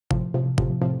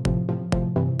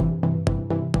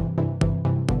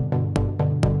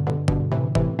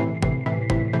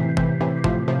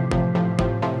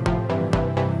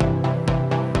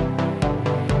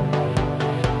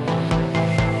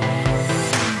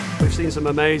seen some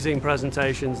amazing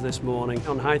presentations this morning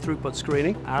on high throughput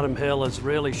screening. Adam Hill has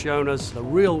really shown us the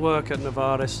real work at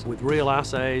Novartis with real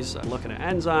assays, looking at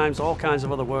enzymes, all kinds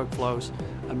of other workflows.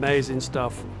 Amazing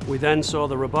stuff. We then saw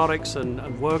the robotics and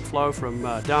workflow from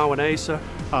Darwin Acer.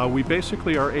 We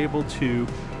basically are able to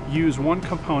use one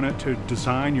component to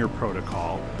design your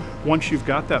protocol. Once you've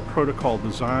got that protocol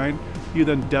designed, you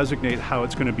then designate how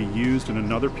it's going to be used in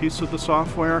another piece of the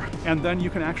software, and then you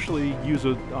can actually use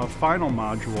a final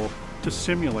module to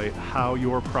simulate how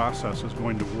your process is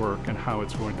going to work and how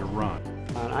it's going to run.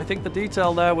 And I think the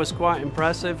detail there was quite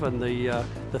impressive, and the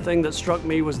thing that struck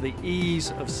me was the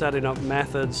ease of setting up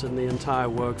methods and the entire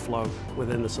workflow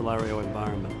within the Celerio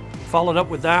environment. Followed up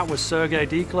with that was Sergey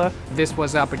Dikler. This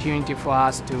was an opportunity for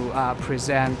us to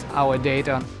present our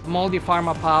data. MALDI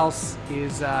PharmaPulse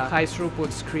is a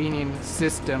high-throughput screening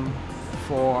system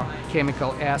for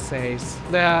chemical assays.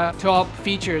 The top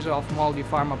features of MALDI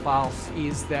PharmaPulse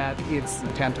is that it's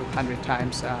 10 to 100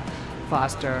 times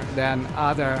faster than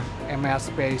other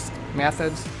MS-based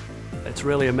methods. It's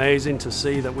really amazing to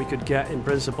see that we could get, in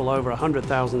principle, over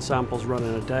 100,000 samples run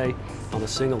in a day on a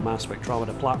single mass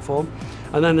spectrometer platform.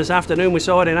 And then this afternoon we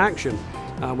saw it in action.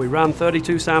 We ran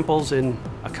 32 samples in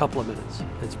a couple of minutes.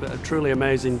 It's been a truly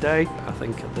amazing day. I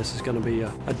think this is going to be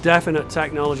a definite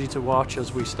technology to watch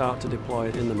as we start to deploy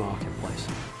it in the marketplace.